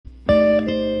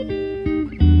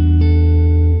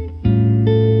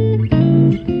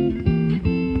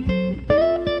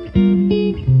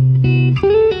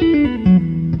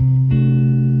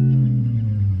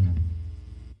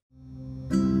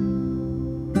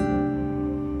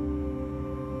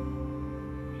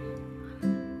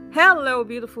Hello,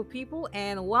 beautiful people,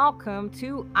 and welcome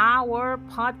to our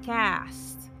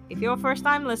podcast. If you're a first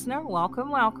time listener, welcome,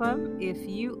 welcome. If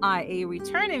you are a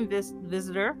returning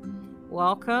visitor,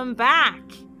 welcome back.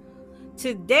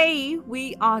 Today,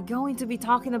 we are going to be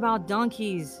talking about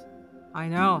donkeys. I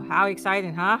know, how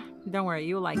exciting, huh? Don't worry,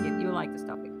 you'll like it. You'll like this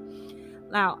topic.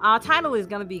 Now, our title is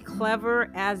going to be Clever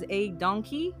as a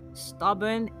Donkey,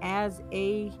 Stubborn as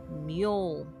a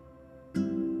Mule.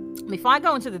 Before I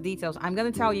go into the details, I'm going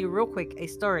to tell you real quick a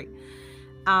story.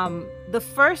 The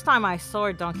first time I saw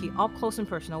a donkey up close and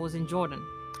personal was in Jordan.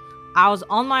 I was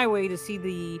on my way to see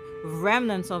the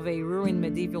remnants of a ruined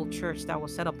medieval church that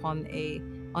was set up on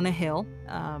a hill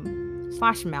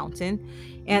slash mountain.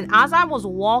 And as I was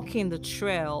walking the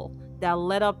trail that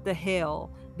led up the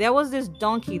hill, there was this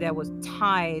donkey that was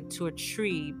tied to a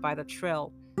tree by the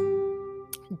trail.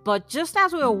 But just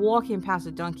as we were walking past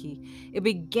the donkey, it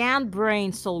began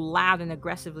braying so loud and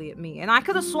aggressively at me. And I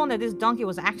could have sworn that this donkey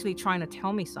was actually trying to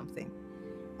tell me something.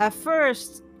 At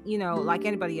first, like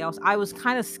anybody else, I was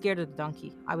kind of scared of the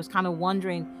donkey. I was kind of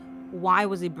wondering, why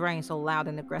was it braying so loud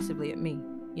and aggressively at me?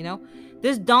 You know,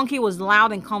 this donkey was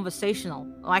loud and conversational,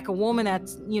 like a woman at,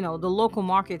 the local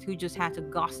market who just had to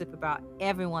gossip about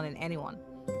everyone and anyone.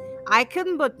 I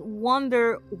couldn't but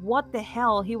wonder what the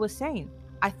hell he was saying.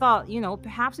 I thought,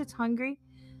 perhaps it's hungry,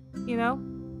 you know,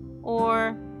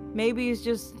 or maybe it's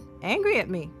just angry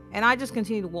at me. And I just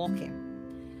continued walking.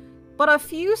 But a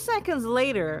few seconds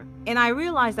later, and I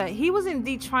realized that he was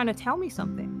indeed trying to tell me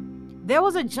something. There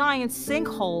was a giant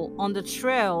sinkhole on the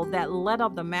trail that led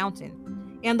up the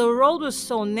mountain. And the road was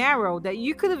so narrow that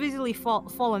you could have easily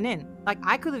fallen in. Like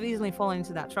I could have easily fallen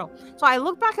into that trail. So I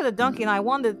looked back at the donkey and I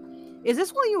wondered, is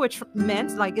this what you were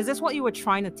meant? Like, is this what you were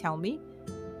trying to tell me?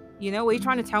 Were you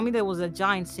trying to tell me there was a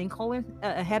giant sinkhole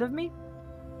ahead of me?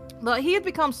 But he had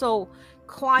become so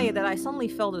quiet that I suddenly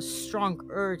felt a strong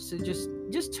urge to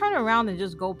just turn around and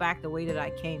just go back the way that I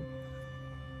came.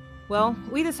 Well,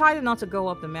 we decided not to go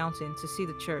up the mountain to see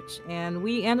the church, and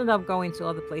we ended up going to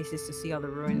other places to see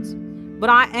other ruins. But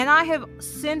I have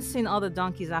since seen other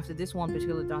donkeys after this one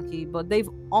particular donkey, but they've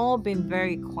all been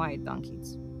very quiet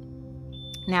donkeys.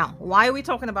 Now, why are we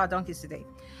talking about donkeys today?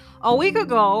 A week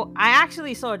ago, I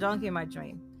actually saw a donkey in my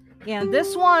dream. And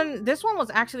this one was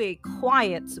actually a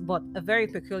quiet but a very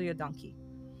peculiar donkey.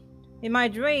 In my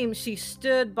dream, she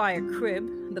stood by a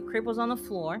crib. The crib was on the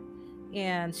floor,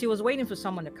 and she was waiting for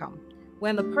someone to come.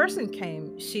 When the person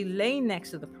came, she lay next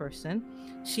to the person.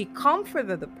 She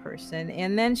comforted the person,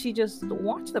 and then she just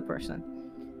watched the person.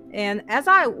 And as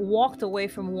I walked away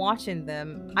from watching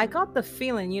them, I got the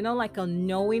feeling, like a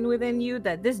knowing within you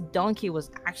that this donkey was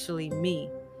actually me.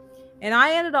 And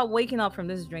I ended up waking up from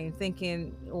this dream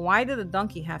thinking, why did the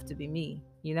donkey have to be me?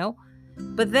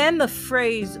 But then the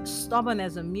phrase stubborn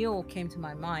as a mule came to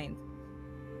my mind.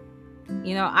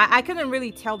 I couldn't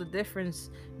really tell the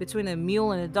difference between a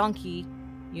mule and a donkey,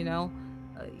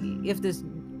 if this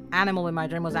animal in my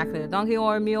dream was actually a donkey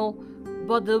or a mule.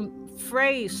 But the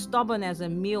phrase stubborn as a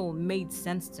mule made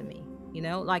sense to me.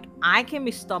 Like I can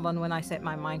be stubborn when I set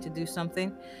my mind to do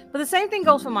something. But the same thing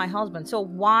goes for my husband. So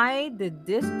why did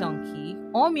this donkey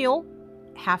or mule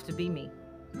have to be me?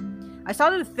 I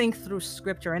started to think through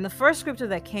scripture, and the first scripture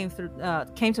that came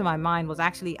to my mind was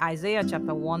actually Isaiah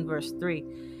chapter 1 verse 3.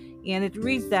 And it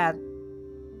reads that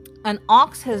an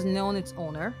ox has known its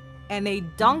owner, and a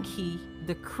donkey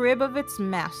the crib of its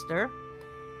master.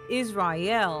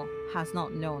 Israel has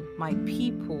not known, my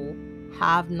people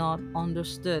have not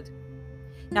understood.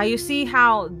 Now you see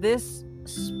how this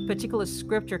particular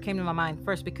scripture came to my mind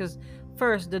first, because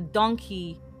first, the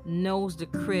donkey knows the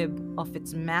crib of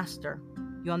its master.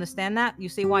 You understand that? You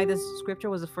see why this scripture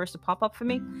was the first to pop up for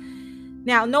me?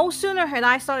 Now, no sooner had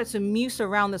I started to muse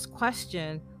around this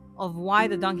question of why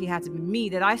the donkey had to be me,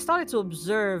 that I started to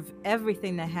observe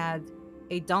everything that had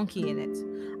a donkey in it.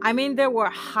 I mean, there were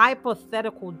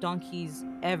hypothetical donkeys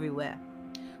everywhere.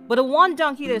 But the one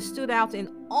donkey that stood out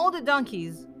in all the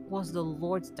donkeys was the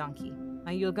Lord's donkey.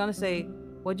 Now you're going to say,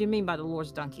 what do you mean by the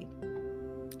Lord's donkey?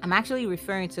 I'm actually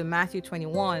referring to Matthew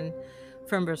 21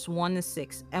 from verse 1 to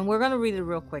 6. And we're going to read it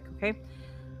real quick, okay?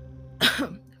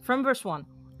 From verse 1.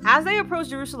 As they approached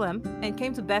Jerusalem and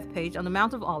came to Bethpage on the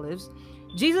Mount of Olives,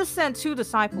 Jesus sent 2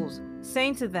 disciples,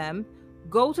 saying to them,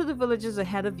 go to the villages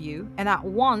ahead of you, and at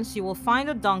once you will find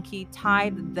a donkey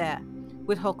tied there,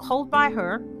 with her colt by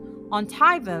her.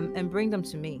 Untie them and bring them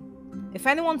to me. If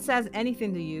anyone says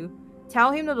anything to you,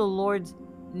 tell him that the Lord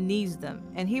needs them,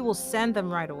 and he will send them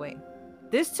right away.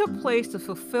 This took place to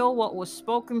fulfill what was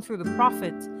spoken through the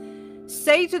prophet.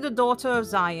 Say to the daughter of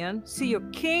Zion, see, your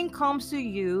king comes to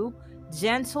you,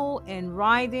 gentle and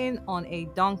riding on a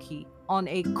donkey, on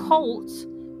a colt,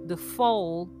 the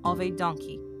foal of a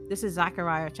donkey. This is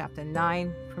Zechariah chapter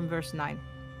 9 from verse 9.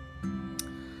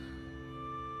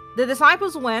 The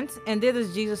disciples went and did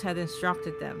as Jesus had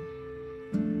instructed them.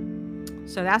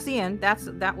 So that's the end.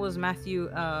 That was Matthew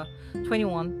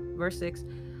 21 verse 6.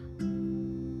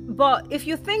 But if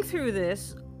you think through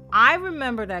this, I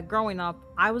remember that growing up,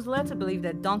 I was led to believe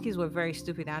that donkeys were very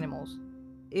stupid animals.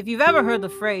 If you've ever heard the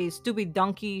phrase stupid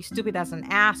donkey, stupid as an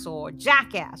ass, or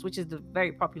jackass, which is the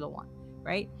very popular one,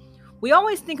 right? We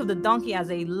always think of the donkey as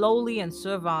a lowly and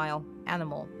servile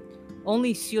animal,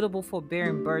 only suitable for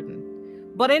bearing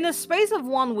burden. But in the space of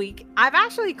 1 week, I've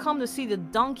actually come to see the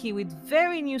donkey with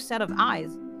very new set of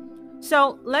eyes.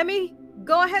 So let me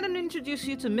go ahead and introduce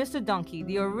you to Mr. Donkey,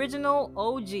 the original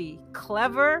OG,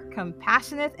 clever,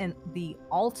 compassionate, and the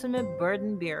ultimate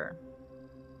burden bearer.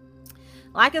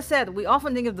 Like I said, we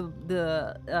often think of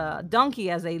the donkey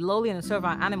as a lowly and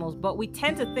servile animals, but we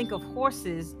tend to think of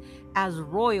horses as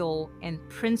royal and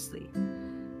princely.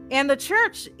 And the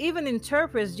church even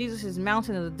interprets Jesus'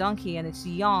 mounting of the donkey and its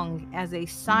young as a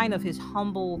sign of his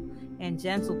humble and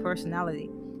gentle personality.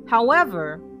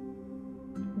 However,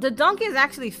 the donkey is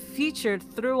actually featured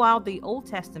throughout the Old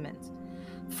Testament.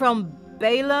 From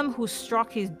Balaam, who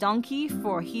struck his donkey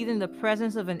for heeding the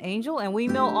presence of an angel. And we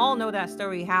all know that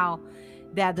story, how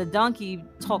that the donkey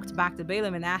talked back to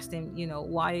Balaam and asked him,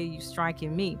 why are you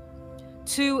striking me?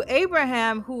 To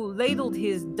Abraham, who ladled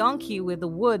his donkey with the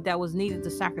wood that was needed to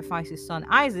sacrifice his son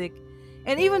Isaac.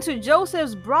 And even to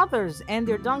Joseph's brothers and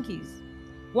their donkeys.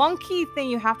 One key thing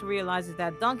you have to realize is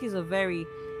that donkeys are very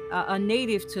a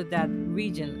native to that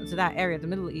region, to that area, the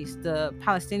Middle East, the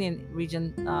Palestinian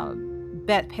region,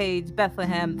 Bethpage,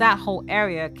 Bethlehem, that whole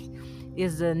area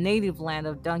is the native land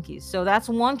of donkeys. So that's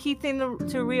one key thing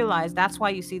to realize. That's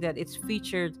why you see that it's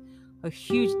featured a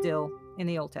huge deal in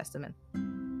the Old Testament.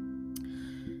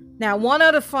 Now, one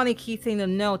other funny key thing to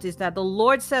note is that the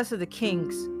Lord says to the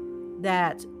kings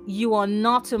that you are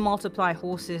not to multiply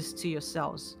horses to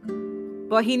yourselves.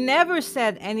 But he never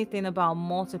said anything about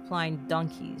multiplying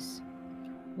donkeys.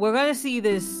 We're going to see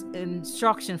this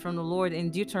instruction from the Lord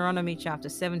in Deuteronomy chapter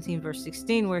 17, verse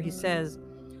 16, where he says,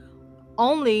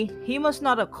 only he must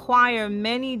not acquire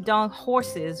many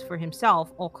horses for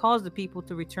himself or cause the people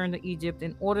to return to Egypt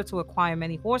in order to acquire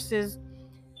many horses,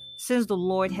 since the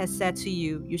Lord has said to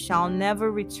you, you shall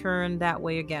never return that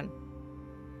way again.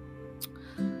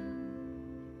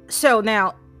 So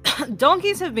now,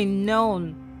 donkeys have been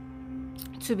known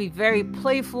to be very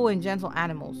playful and gentle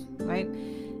animals, right?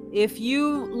 If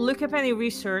you look up any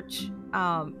research,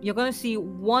 you're going to see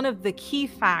one of the key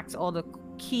facts or the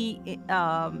key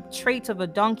traits of a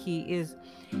donkey is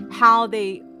how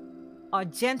they are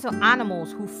gentle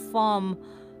animals who form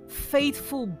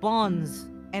faithful bonds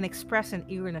and express an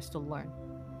eagerness to learn.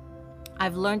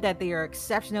 I've learned that they are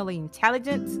exceptionally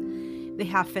intelligent. They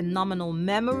have phenomenal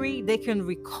memory. They can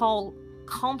recall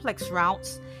complex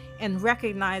routes and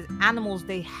recognize animals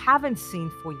they haven't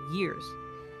seen for years.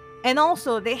 And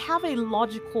also, they have a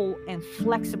logical and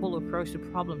flexible approach to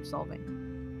problem solving.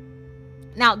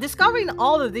 Now, discovering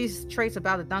all of these traits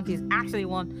about the donkey is actually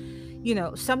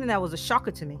something that was a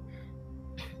shocker to me.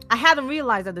 I hadn't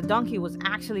realized that the donkey was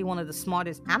actually one of the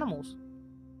smartest animals.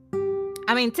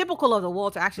 I mean, typical of the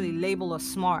world to actually label a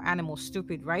smart animal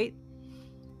stupid, right?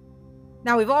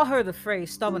 Now, we've all heard the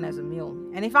phrase stubborn as a mule.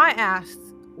 And if I asked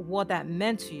what that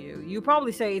meant to you, you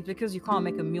probably say it's because you can't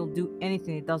make a mule do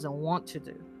anything it doesn't want to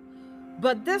do.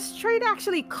 But this trait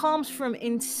actually comes from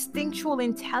instinctual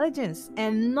intelligence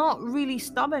and not really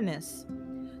stubbornness.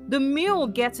 The mule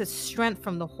gets its strength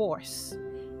from the horse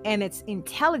and its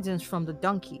intelligence from the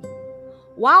donkey.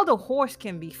 While the horse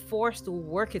can be forced to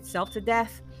work itself to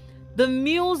death, the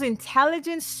mule's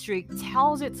intelligence streak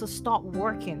tells it to stop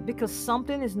working because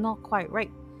something is not quite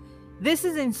right. This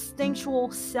is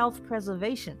instinctual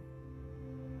self-preservation.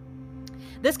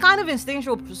 This kind of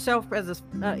instinctual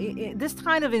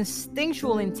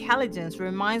intelligence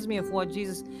reminds me of what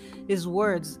Jesus'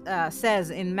 words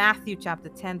says in Matthew chapter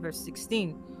 10, verse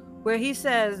 16, where he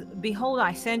says, behold,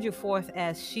 I send you forth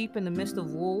as sheep in the midst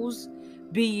of wolves.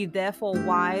 Be ye therefore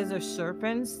wise as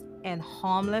serpents and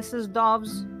harmless as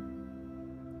doves.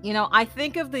 I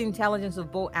think of the intelligence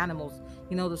of both animals,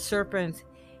 the serpent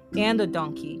and the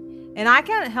donkey. And I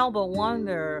can't help but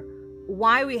wonder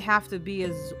why we have to be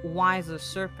as wise as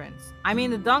serpents. I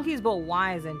mean, the donkey is both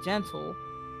wise and gentle,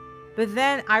 but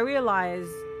then I realize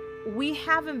we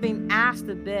haven't been asked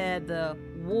to bear the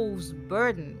wolf's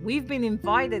burden. We've been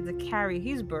invited to carry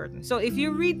his burden. So if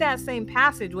you read that same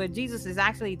passage where Jesus is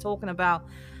actually talking about,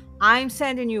 I'm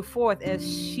sending you forth as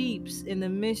sheep in the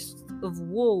midst of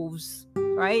wolves,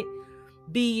 right?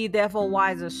 Be ye therefore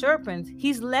wise as serpents.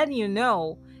 He's letting you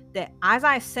know that as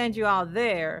I send you out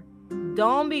there,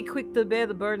 don't be quick to bear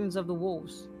the burdens of the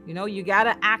wolves. You got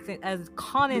to act as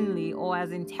cunningly or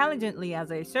as intelligently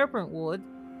as a serpent would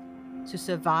to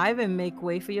survive and make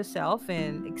way for yourself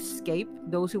and escape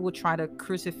those who will try to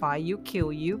crucify you,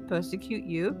 kill you, persecute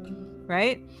you,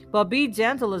 right? But be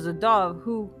gentle as a dove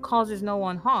who causes no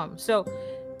one harm. So,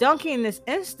 donkey in this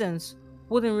instance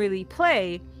wouldn't really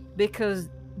play because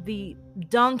the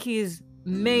donkey's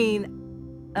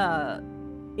main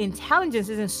intelligence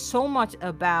isn't so much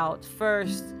about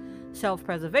first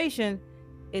self-preservation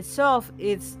itself.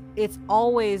 It's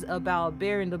always about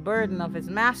bearing the burden of its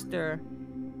master,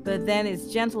 but then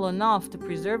it's gentle enough to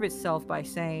preserve itself by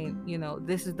saying,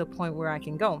 this is the point where I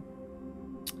can go.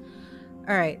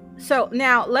 All right, so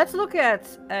now let's look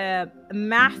at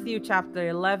Matthew chapter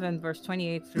 11 verse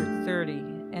 28 through 30,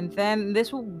 and then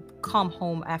this will come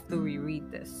home after we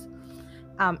read this.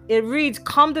 It reads,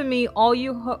 "Come to me, all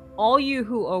you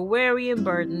who are weary and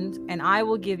burdened, and I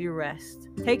will give you rest.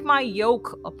 Take my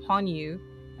yoke upon you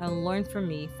and learn from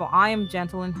me, for I am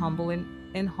gentle and humble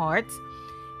in heart,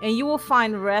 and you will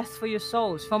find rest for your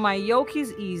souls. For my yoke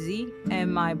is easy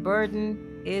and my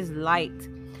burden is light."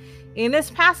 In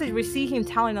this passage, we see him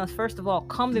telling us, first of all,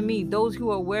 come to me, those who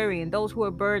are weary and those who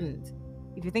are burdened.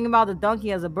 If you think about the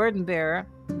donkey as a burden bearer,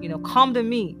 come to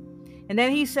me. And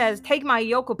then he says, take my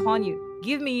yoke upon you.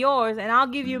 Give me yours and I'll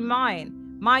give you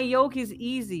mine. My yoke is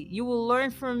easy. You will learn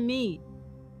from me.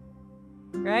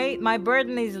 Right? My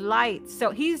burden is light.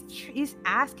 So he's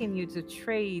asking you to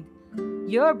trade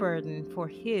your burden for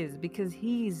his, because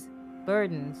his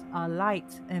burdens are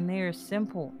light and they are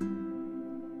simple.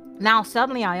 Now,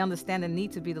 suddenly I understand the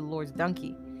need to be the Lord's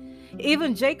donkey.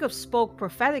 Even Jacob spoke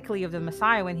prophetically of the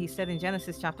Messiah when he said in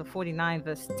Genesis chapter 49,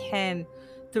 verse 10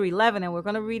 through 11, and we're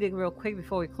going to read it real quick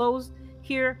before we close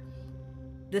here.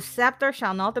 "The scepter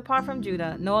shall not depart from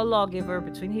Judah, nor a lawgiver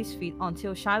between his feet,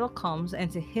 until Shiloh comes,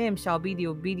 and to him shall be the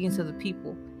obedience of the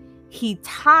people. He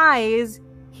ties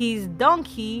his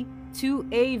donkey to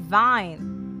a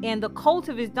vine, and the colt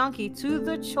of his donkey to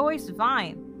the choice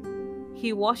vine.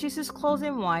 He washes his clothes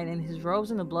in wine and his robes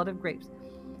in the blood of grapes."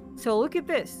 So look at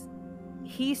this.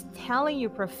 He's telling you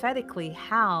prophetically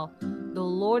how the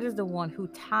Lord is the one who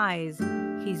ties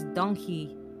his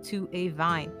donkey to a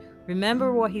vine.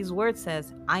 Remember what his word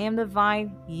says, I am the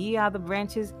vine, ye are the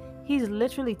branches. He's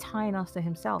literally tying us to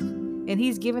himself. And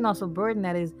he's giving us a burden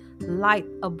that is light,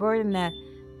 a burden that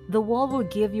the world will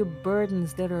give you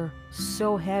burdens that are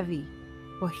so heavy.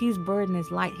 But his burden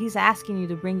is light. He's asking you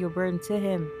to bring your burden to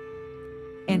him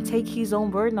and take his own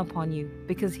burden upon you,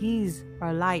 because his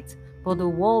are light. But the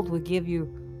world will give you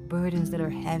burdens that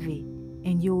are heavy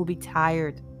and you will be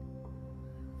tired.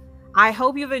 I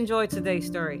hope you've enjoyed today's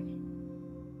story.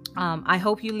 I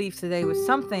hope you leave today with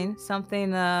something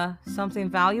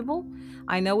valuable.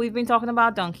 I know we've been talking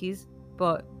about donkeys,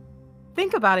 but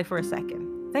think about it for a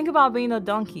second. Think about being a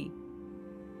donkey,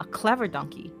 a clever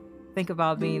donkey. Think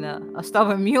about being a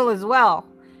stubborn mule as well.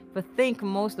 But think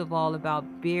most of all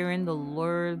about bearing the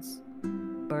Lord's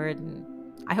burden.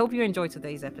 I hope you enjoyed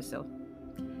today's episode.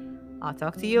 I'll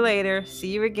talk to you later. See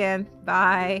you again.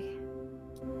 Bye.